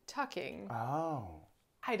Lemmon tucking? Oh.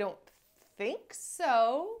 I don't think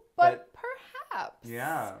so, but perhaps.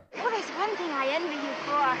 Yeah. Oh, there's one thing I envy you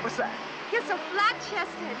for. What's that? You're so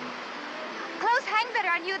flat-chested. Clothes hang better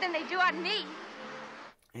on you than they do on me.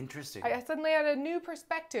 Interesting. I suddenly had a new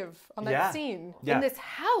perspective on that scene. Yeah. In this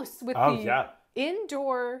house with the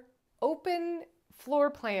indoor open floor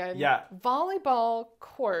plan volleyball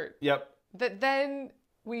court. Yep. That then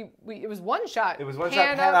it was one shot. It was one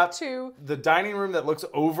pan shot, pan up to the dining room that looks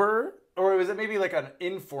over, or was it maybe like an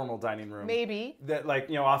informal dining room? Maybe. That like,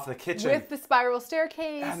 you know, off the kitchen. With the spiral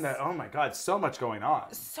staircase. And oh my God, so much going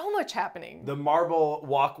on. So much happening. The marble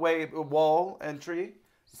walkway wall entry.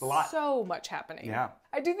 It's a lot. So much happening. Yeah.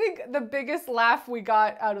 I do think the biggest laugh we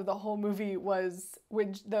got out of the whole movie was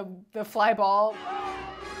when the fly ball.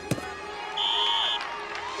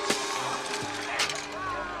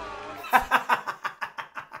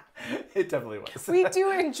 It definitely was. We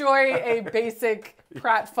do enjoy a basic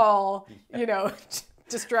pratfall, you know,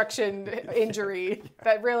 destruction injury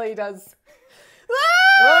that really does.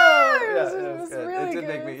 It was really good. It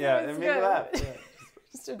made me laugh. Yeah.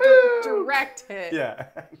 Just a direct hit. Yeah.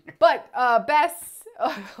 But Bess,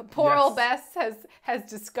 poor old Bess has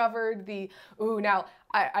discovered the, now,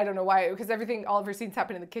 I don't know why, because all of her scenes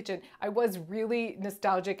happen in the kitchen. I was really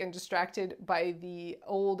nostalgic and distracted by the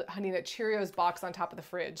old Honey Nut Cheerios box on top of the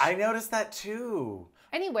fridge. I noticed that too.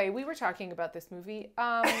 Anyway, we were talking about this movie.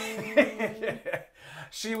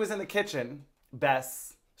 She was in the kitchen,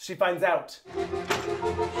 Bess. She finds out.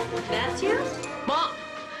 Matthew? Mom!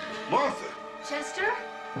 Martha! Chester?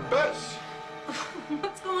 Bess!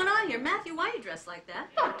 What's going on here? Matthew, why are you dressed like that?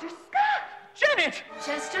 Dr. Scott! Janet!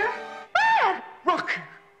 Chester? Brad! Rook!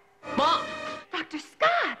 Mom! Dr.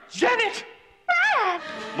 Scott! Janet! Brad!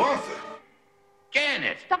 Martha!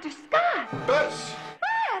 Janet! Dr. Scott! Bess!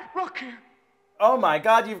 Brad! Rook! Oh my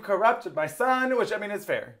God, you've corrupted my son, which I mean is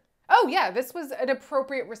fair. Oh yeah, this was an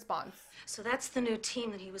appropriate response. So that's the new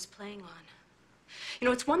team that he was playing on. You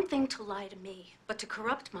know, it's one thing to lie to me, but to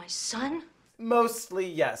corrupt my son? Mostly,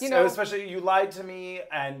 yes. You know, especially you lied to me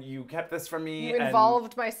and you kept this from me. You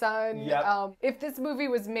involved my son. Yep. If this movie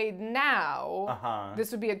was made now,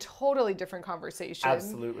 this would be a totally different conversation.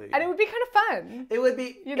 Absolutely. And it would be kind of fun. It would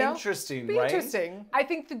be interesting, right? Interesting. I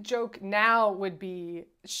think the joke now would be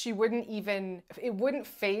it wouldn't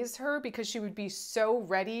faze her because she would be so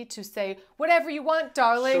ready to say, whatever you want,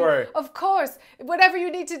 darling. Sure. Of course. Whatever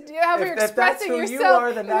you need to do, however you're expressing yourself. yourself. If that's who you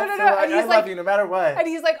are, then that's no. And I love you no matter what. And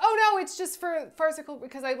he's like, oh no, it's just for farcical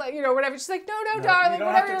because I like, whatever. She's like, no, darling,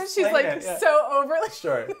 whatever. She's like so overly.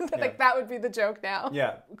 Sure. Like that would be the joke now.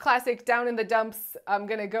 Yeah. Classic down in the dumps. I'm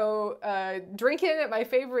going to go drinking at my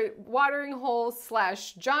favorite watering hole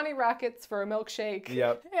 / Johnny Rockets for a milkshake.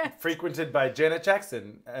 Yep. Yeah. Frequented by Janet Jackson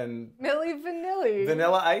and Milli Vanilli.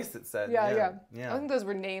 Vanilla Ice, it said. Yeah. I think those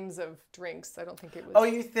were names of drinks. I don't think it was. Oh,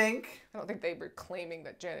 you think? I don't think they were claiming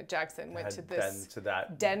that Janet Jackson went to this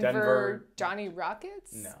that Denver Johnny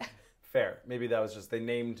Rockets. No. Fair. Maybe that was just they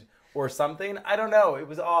named or something. I don't know. It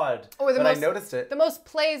was odd. Or I noticed it. The most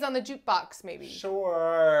plays on the jukebox, maybe.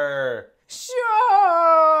 Sure.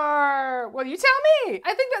 Well, you tell me.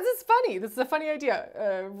 I think this is funny. This is a funny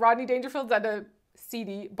idea. Rodney Dangerfield's at a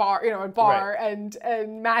seedy bar, a bar, right.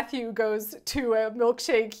 and Matthew goes to a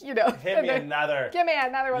milkshake, Give me another. Give me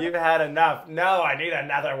another one. You've had enough. No, I need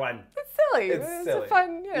another one. It's silly. It's silly. A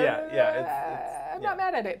fun, I'm not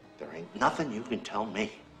mad at it. There ain't nothing you can tell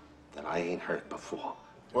me that I ain't heard before.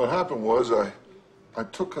 What happened was I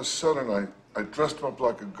took her son and I dressed him up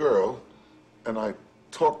like a girl and I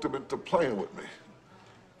talked him into playing with me.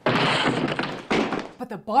 But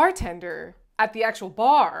the bartender at the actual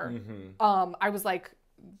bar, I was like...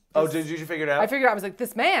 did you figure it out? I figured out. I was like,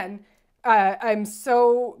 this man, I'm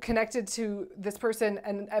so connected to this person.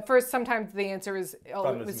 And at first, sometimes the answer is, it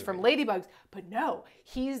was from Ladybugs. But no,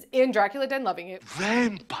 he's in Dracula Den Loving It.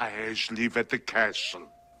 Vampires live at the castle.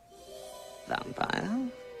 Vampire?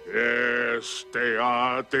 Yes, they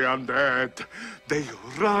are the undead. They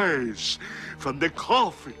rise from the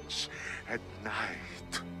coffins at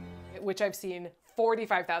night. Which I've seen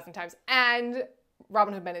 45,000 times. And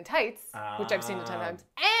Robin Hood Men in Tights, which I've seen a ton of times.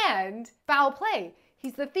 And Foul Play.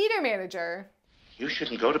 He's the theater manager. You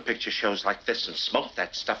shouldn't go to picture shows like this and smoke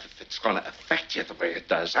that stuff if it's going to affect you the way it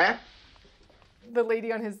does, huh? The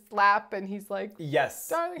lady on his lap, and he's like, Yes.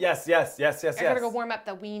 Darling, yes. I gotta go warm up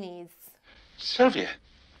the weenies. Sylvia,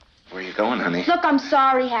 where are you going, honey? Look, I'm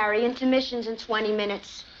sorry, Harry. Intermission's in 20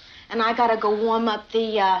 minutes. And I gotta go warm up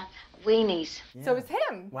the weenies. Yeah. So it's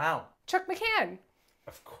him. Wow. Chuck McCann.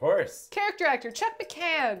 Of course. Character actor, Chuck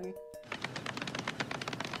McCann.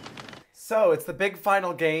 So it's the big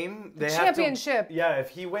final game. The championship. If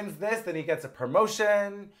he wins this, then he gets a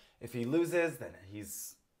promotion. If he loses, then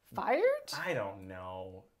he's... fired? I don't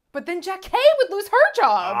know. But then Jackée would lose her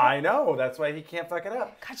job. I know. That's why he can't fuck it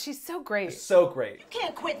up. God, she's so great. So great. You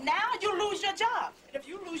can't quit now. You lose your job. And if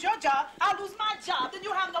you lose your job, I'll lose my job. Then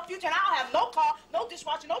you have no future, and I don't have no car, no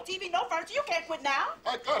dishwasher, no TV, no furniture. You can't quit now.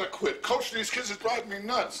 I gotta quit. Coaching these kids is driving me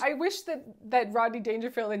nuts. I wish that Rodney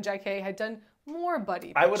Dangerfield and Jackée had done more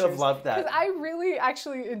buddy I would have pictures, loved that. because I really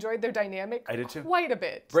actually enjoyed their dynamic I did too. quite a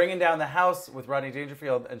bit. Bringing down the house with Rodney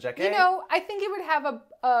Dangerfield and Jackée. You know, I think it would have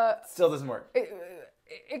a still doesn't work.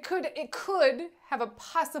 it could have a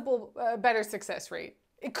possible better success rate.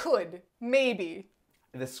 It could, maybe.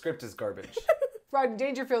 The script is garbage. Rodney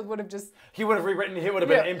Dangerfield would have just... He would have rewritten, he would have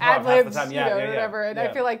been improv half the time. Yeah, yeah, whatever. And yeah.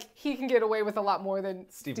 I feel like he can get away with a lot more than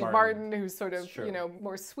Steve Martin, who's sort of,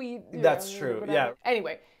 more sweet. That's true, whatever. yeah.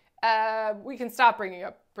 Anyway, we can stop bringing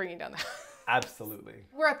down the house. Absolutely.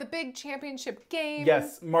 We're at the big championship game.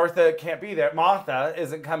 Yes, Martha can't be there. Martha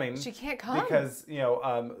isn't coming. She can't come. Because,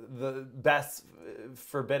 the Bess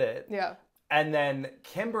forbid it. Yeah. And then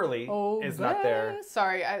Kimberly is not there.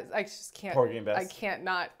 Sorry, I just can't. Poor game Bess. I can't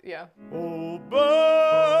not, yeah. Oh,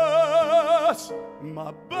 Bess,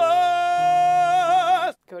 my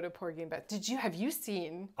Bess. Go to Poor Game Bess. Have you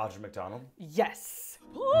seen? Audra McDonald? Yes.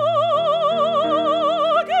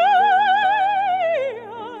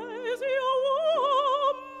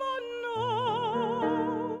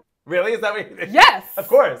 Really? Is that what you think? Yes! Of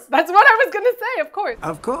course. That's what I was going to say, of course.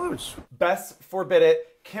 Of course. Bess forbid it.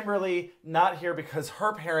 Kimberly not here because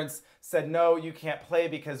her parents said, no, you can't play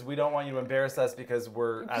because we don't want you to embarrass us because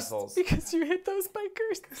we're assholes. Because you hit those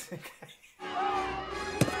bikers.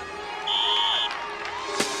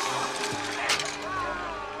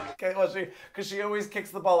 Okay, well, because she always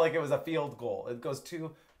kicks the ball like it was a field goal. It goes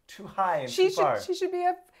too high and too far. She should be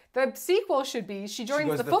the sequel should be she joins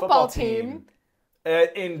goes the to football team.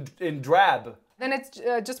 In drab. Then it's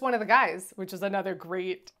just one of the guys, which is another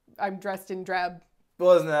great I'm dressed in drab.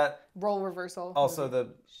 Well, isn't that role reversal? Also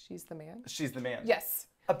She's the man. She's the man. Yes.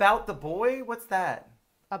 About the boy? What's that?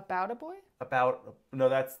 About a boy? No,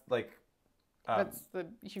 that's like that's the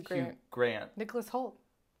Hugh Grant. Hugh Grant. Nicholas Hoult.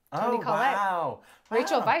 Toni Collette. Wow.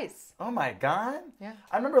 Rachel Weisz. Oh my God. Yeah.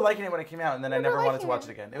 I remember liking it when it came out, and then I never wanted to watch it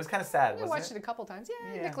again. It was kind of sad, wasn't it? I watched it a couple times.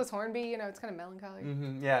 Yeah, Nicholas Hornby, it's kind of melancholy.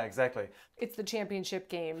 Mm-hmm. Yeah, exactly. It's the championship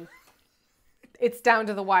game. It's down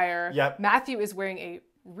to the wire. Yep. Matthew is wearing a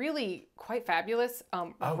really quite fabulous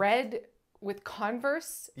red with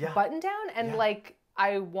Converse button down, and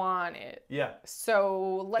I want it. Yeah.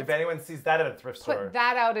 So let's. If anyone sees that at a thrift store, put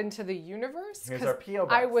that out into the universe. Here's our P.O.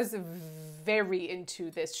 box. I was very into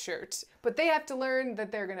this shirt, but they have to learn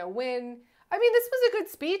that they're gonna win. I mean, this was a good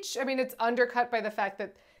speech. I mean, it's undercut by the fact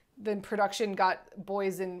that the production got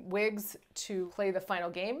boys in wigs to play the final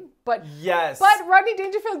game. But yes. But Rodney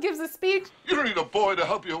Dangerfield gives a speech. You don't need a boy to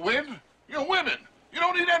help you win. You're winning. You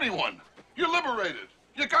don't need anyone. You're liberated.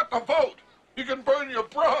 You got the vote. You can burn your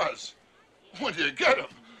bras. When do you get them?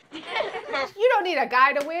 You don't need a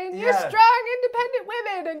guy to win. You're strong, independent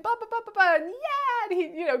women, and blah, blah, blah, blah, blah. And and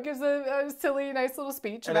he, gives a silly, nice little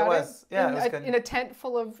speech and about it. Was, yeah, it was good. In a tent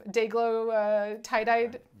full of Day-Glo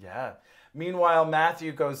tie-dyed. Yeah. Meanwhile,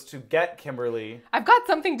 Matthew goes to get Kimberly. I've got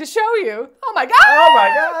something to show you. Oh my God! Oh my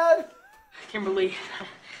God! Kimberly,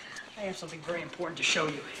 I have something very important to show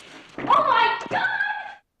you. Oh my God!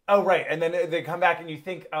 Oh, right. And then they come back and you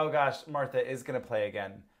think, oh gosh, Martha is going to play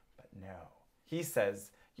again. But no. He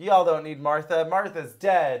says, y'all don't need Martha. Martha's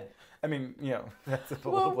dead. I mean, that's a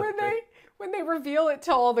little when they reveal it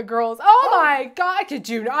to all the girls, oh my God,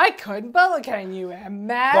 I couldn't, but can you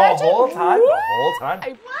imagine? The whole time? What? The whole time?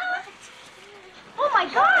 What? Oh my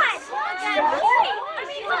God!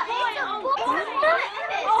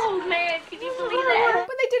 Oh man, can you believe that?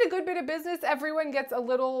 But they did a good bit of business. Everyone gets a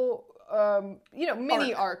little,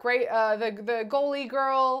 mini arc, right? The goalie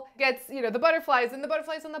girl gets, the butterflies and the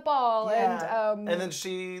butterflies on the ball. Yeah. And then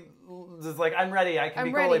she is like, I'm ready. I can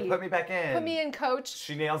be goalie. Put me back in. Put me in, coach.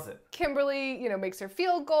 She nails it. Kimberly, makes her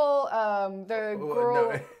field goal. The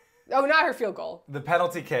girl... No. Oh, not her field goal. The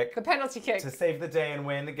penalty kick. The penalty kick. To save the day and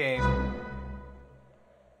win the game.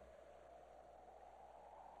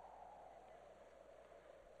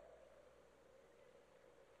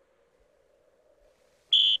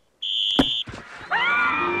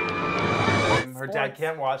 Her dad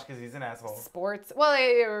can't watch because he's an asshole. Sports. Well,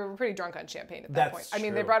 they were pretty drunk on champagne at that point. I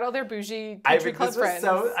mean, they brought all their bougie country club friends.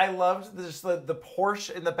 I loved the Porsche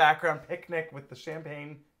in the background picnic with the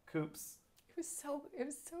champagne coupes. It was so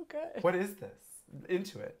good. What is this?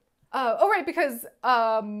 Into it. Right, because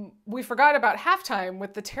we forgot about halftime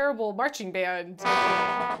with the terrible marching band.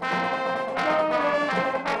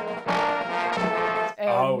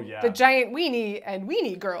 And the giant weenie and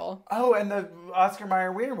weenie girl. Oh, and the Oscar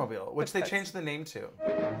Mayer Wienermobile, which they changed the name to.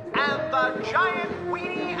 And the giant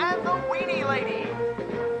weenie and the weenie lady.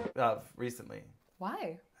 Recently.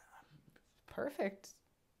 Why? Perfect.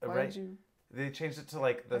 Why right? did you? They changed it to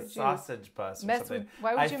like the sausage bus or something.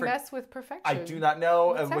 Why would you mess with perfection? I do not know.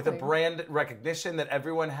 What's With a happening? brand recognition that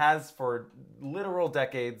everyone has for literal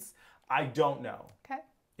decades, I don't know. Okay.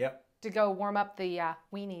 Yep. To go warm up the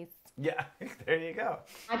weenies. Yeah, there you go.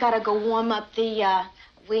 I gotta go warm up the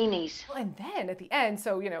weenies. Well, and then at the end,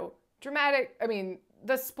 so, you know, dramatic. I mean,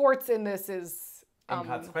 the sports in this is...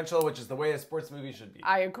 inconsequential, which is the way a sports movie should be.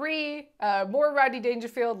 I agree. More Rodney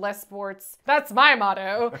Dangerfield, less sports. That's my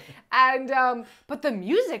motto. And but the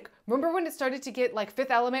music. Remember when it started to get like Fifth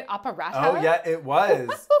Element operetta? Oh yeah, it was.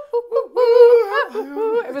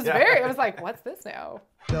 It was very. I was like, what's this now?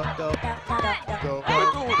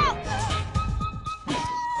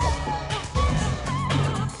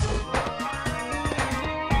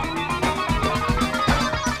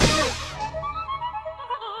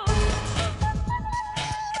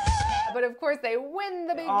 But of course, they win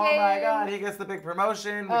the big game. Oh my God, he gets the big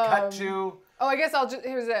promotion. We cut to. Oh, I guess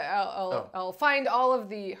I'll find all of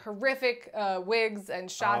the horrific wigs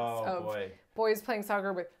and shots of boys playing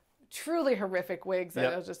soccer with truly horrific wigs. Yep.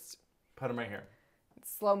 And I'll just put them right here.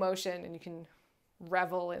 Slow motion, and you can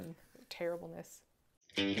revel in terribleness.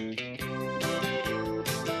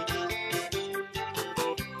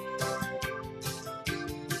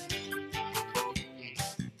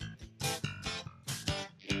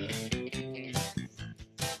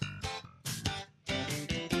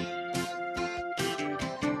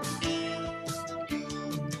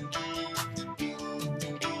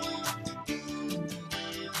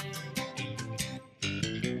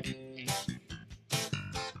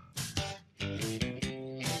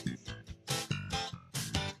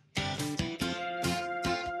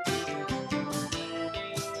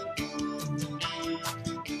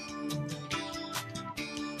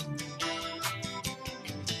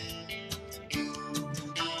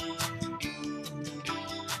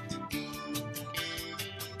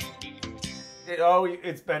 Oh,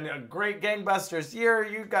 it's been a great gangbusters year.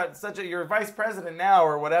 You got you're vice president now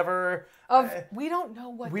or whatever. We don't know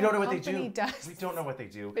what they do. Does. We don't know what they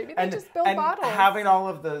do. Maybe they just build bottles. Having all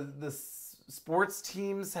of the sports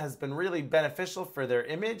teams has been really beneficial for their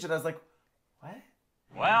image. And I was like, what?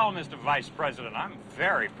 Well, Mr. Vice President, I'm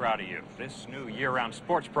very proud of you. This new year-round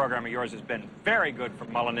sports program of yours has been very good for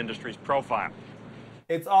Mullen Industries' profile.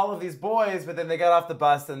 It's all of these boys, but then they got off the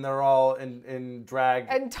bus and they're all in drag.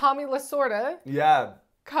 And Tommy Lasorda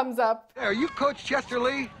comes up. Hey, are you Coach Chester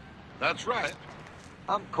Lee? That's right.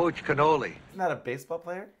 I'm Coach Cannoli. Isn't that a baseball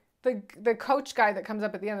player? The coach guy that comes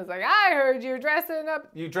up at the end is like, I heard you're dressing up.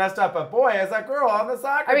 You dressed up a boy as a girl on the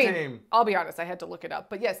soccer team. I'll be honest, I had to look it up.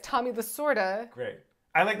 But yes, Tommy Lasorda. Great.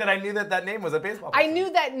 I like that I knew that name was a baseball person. I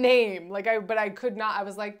knew that name, but I could not. I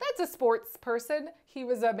was like, that's a sports person. He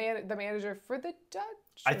was the manager for the Dodgers.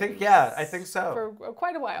 I think so. For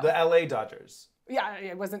quite a while. The LA Dodgers. Yeah,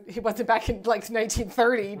 he wasn't back in like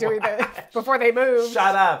 1930 doing before they moved.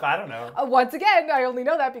 Shut up, I don't know. Once again, I only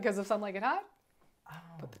know that because of Some Like It Hot. Oh.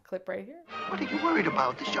 Put the clip right here. What are you worried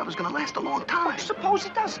about? This job is going to last a long time. Suppose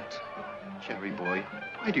it doesn't. Cherry boy,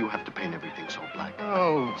 why do you have to paint everything so black?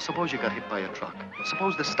 Oh. Suppose you got hit by a truck.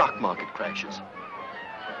 Suppose the stock market crashes.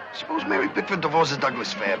 Suppose Mary Pickford divorces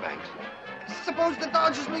Douglas Fairbanks. Suppose the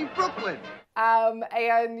Dodgers leave Brooklyn. And,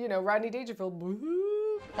 Rodney Dangerfield.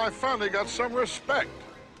 I finally got some respect.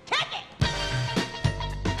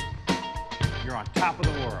 You're on top of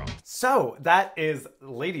the world. So that is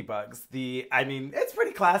Ladybugs. It's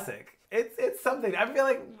pretty classic. It's something. I feel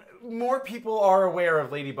like more people are aware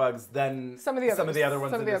of Ladybugs than some of the other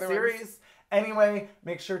ones in the series. Anyway,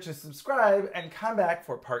 make sure to subscribe and come back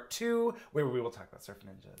for part 2, where we will talk about surf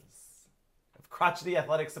ninjas of Crotchety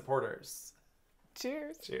Athletic Supporters.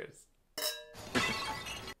 Cheers. Cheers.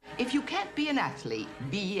 If you can't be an athlete,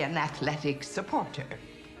 be an athletic supporter.